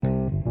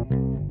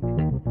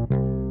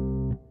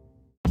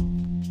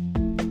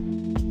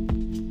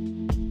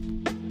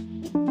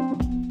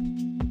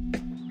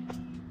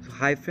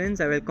Hi friends,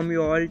 I welcome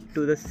you all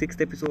to the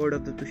 6th episode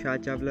of the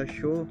Tushar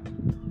show,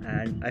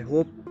 and I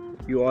hope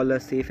you all are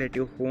safe at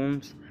your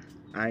homes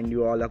and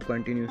you all are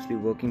continuously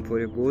working for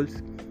your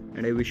goals,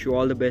 and I wish you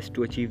all the best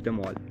to achieve them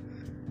all.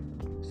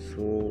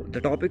 So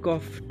the topic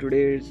of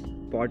today's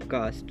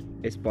podcast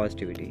is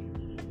positivity.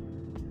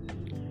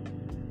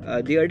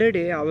 The other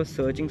day I was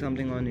searching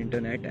something on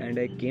internet and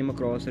I came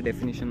across a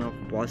definition of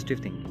positive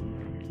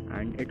thinking,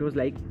 and it was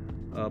like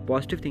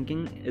positive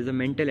thinking is a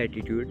mental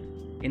attitude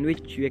in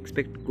which you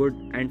expect good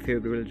and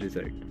favorable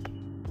result.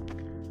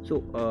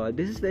 So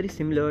this is very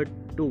similar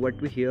to what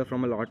we hear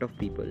from a lot of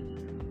people,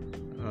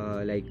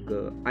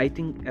 I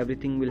think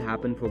everything will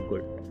happen for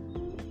good,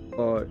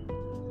 or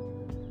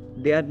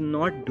they are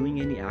not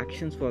doing any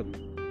actions for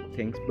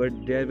things,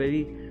 but they are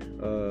very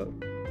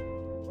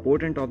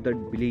potent of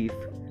that belief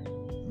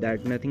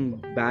that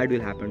nothing bad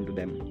will happen to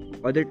them,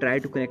 or they try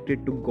to connect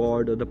it to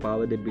God or the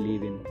power they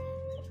believe in.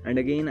 And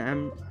again,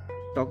 I'm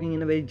talking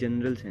in a very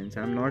general sense.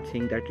 I'm not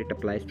saying that it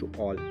applies to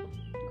all.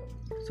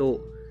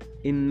 So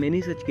in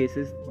many such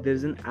cases there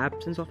is an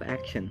absence of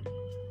action,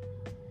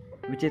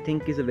 which I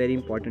think is a very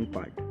important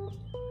part.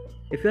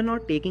 If you're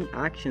not taking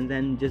actions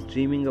and just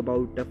dreaming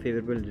about a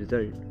favorable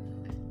result,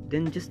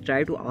 then just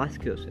try to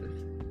ask yourself,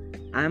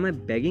 am I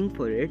begging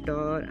for it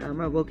or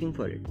am I working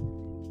for it?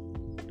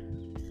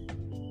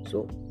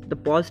 So the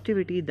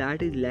positivity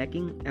that is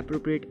lacking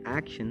appropriate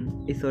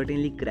action is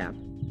certainly crap,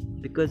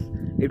 because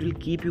it will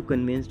keep you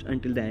convinced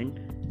until the end,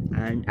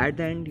 and at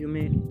the end you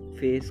may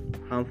face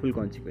harmful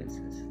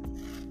consequences.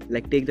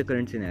 Like, take the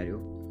current scenario.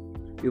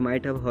 You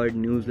might have heard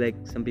news like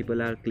some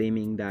people are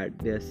claiming that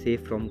they are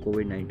safe from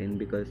COVID-19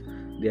 because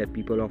they are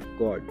people of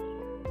God.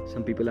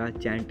 Some people are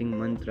chanting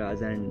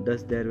mantras and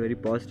thus they are very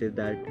positive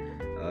that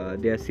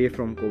they are safe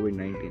from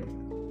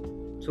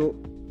COVID-19. So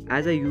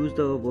as I use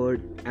the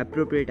word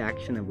appropriate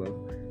action above,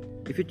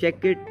 if you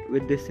check it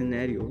with this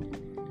scenario,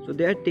 so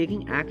they are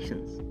taking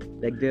actions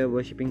like they are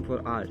worshipping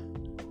for hours,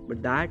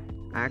 but that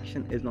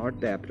action is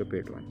not the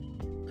appropriate one.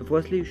 So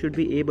firstly, you should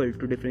be able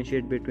to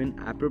differentiate between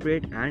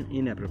appropriate and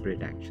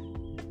inappropriate action.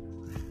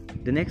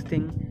 The next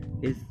thing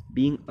is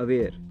being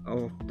aware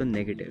of the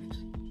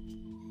negatives,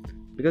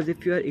 because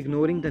if you are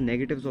ignoring the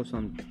negatives of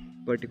some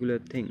particular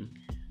thing,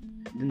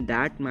 then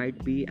that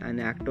might be an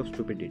act of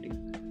stupidity,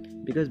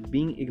 because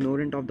being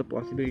ignorant of the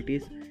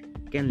possibilities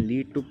can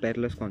lead to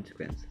perilous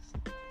consequences.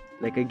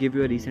 Like, I give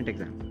you a recent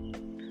example.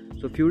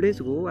 So a few days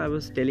ago, I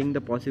was telling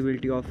the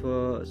possibility of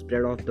a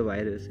spread of the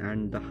virus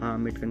and the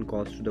harm it can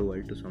cause to the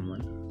world to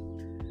someone.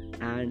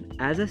 And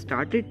as I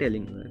started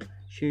telling her,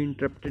 she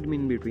interrupted me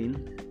in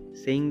between,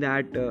 saying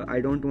that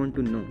I don't want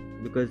to know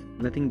because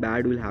nothing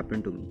bad will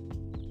happen to me.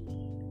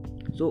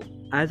 So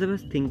as I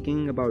was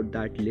thinking about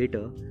that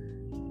later,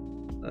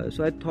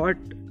 so I thought,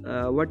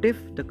 what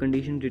if the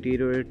condition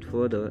deteriorates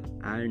further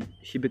and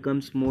she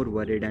becomes more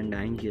worried and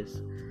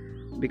anxious?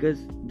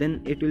 Because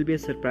then it will be a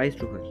surprise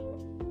to her,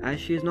 as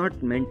she is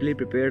not mentally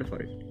prepared for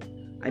it.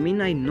 I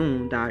mean, I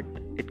know that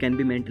it can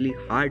be mentally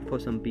hard for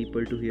some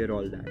people to hear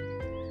all that,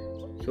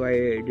 so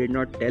I did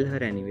not tell her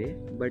anyway.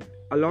 But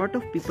a lot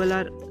of people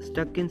are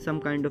stuck in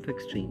some kind of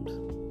extremes.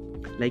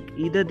 Like,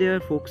 either they are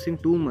focusing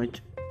too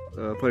much,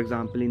 for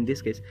example in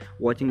this case,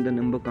 watching the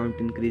number count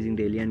increasing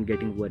daily and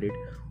getting worried,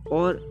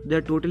 or they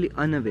are totally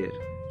unaware,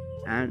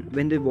 and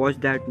when they watch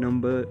that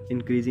number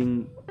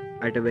increasing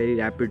at a very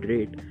rapid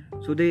rate,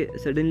 so they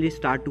suddenly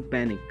start to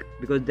panic,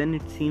 because then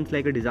it seems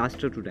like a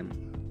disaster to them.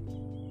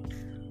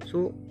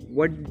 So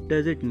what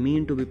does it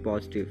mean to be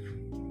positive?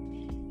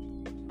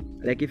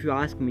 Like, if you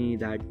ask me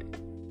that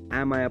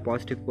am I a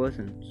positive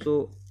person,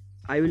 so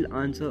I will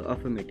answer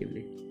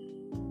affirmatively.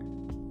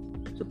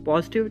 So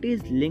positivity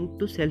is linked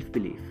to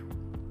self-belief.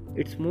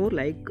 It's more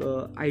like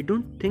I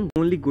don't think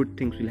only good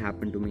things will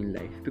happen to me in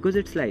life, because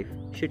it's life,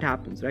 shit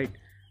happens, right?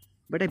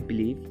 But I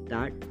believe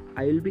that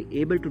I will be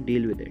able to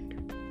deal with it.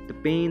 The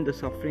pain, the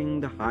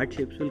suffering, the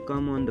hardships will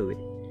come on the way,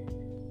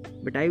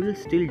 but I will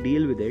still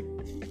deal with it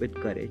with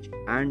courage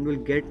and will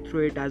get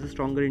through it as a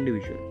stronger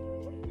individual.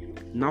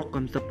 Now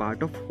comes the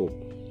part of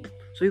hope.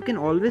 So you can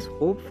always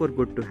hope for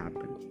good to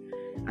happen,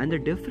 and the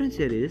difference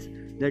here is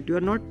that you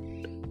are not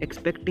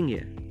expecting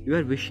here, you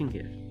are wishing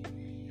here.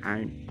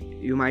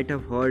 And you might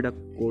have heard a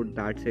quote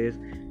that says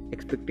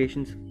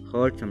expectations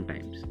hurt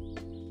sometimes.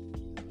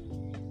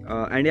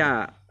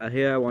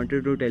 Here I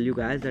wanted to tell you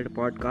guys that a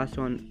podcast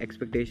on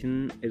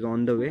expectation is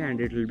on the way and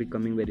it will be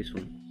coming very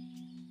soon.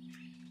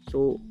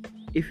 So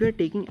if you are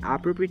taking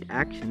appropriate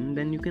action,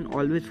 then you can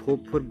always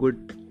hope for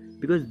good,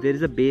 because there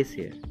is a base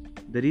here.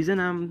 The reason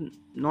I'm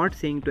not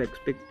saying to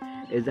expect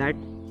is that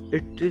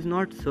it is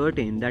not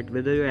certain that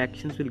whether your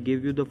actions will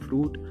give you the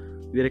fruit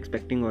you are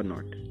expecting or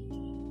not.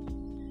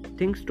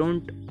 Things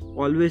don't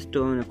always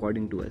turn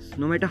according to us,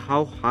 no matter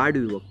how hard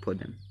we work for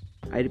them.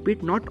 I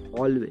repeat, not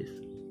always.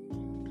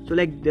 So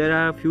like, there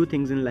are a few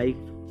things in life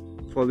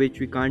for which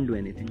we can't do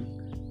anything.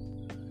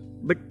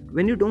 But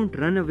when you don't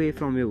run away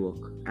from your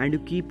work and you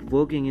keep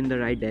working in the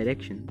right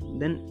direction,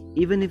 then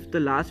even if the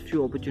last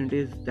few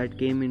opportunities that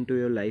came into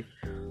your life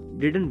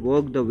didn't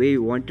work the way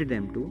you wanted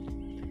them to,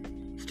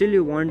 still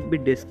you won't be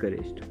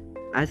discouraged.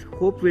 as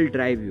hope will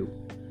drive you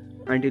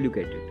until you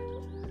get it.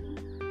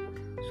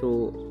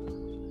 So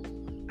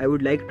I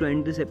would like to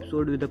end this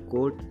episode with a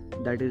quote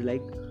that is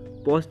like,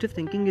 positive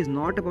thinking is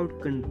not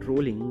about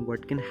controlling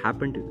what can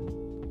happen to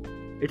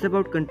you. It's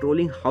about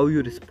controlling how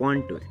you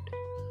respond to it.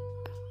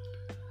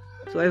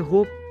 So I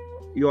hope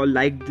you all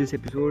liked this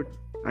episode,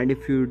 and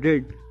if you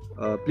did,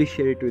 please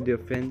share it with your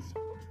friends.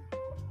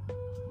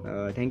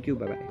 Thank you.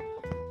 Bye bye.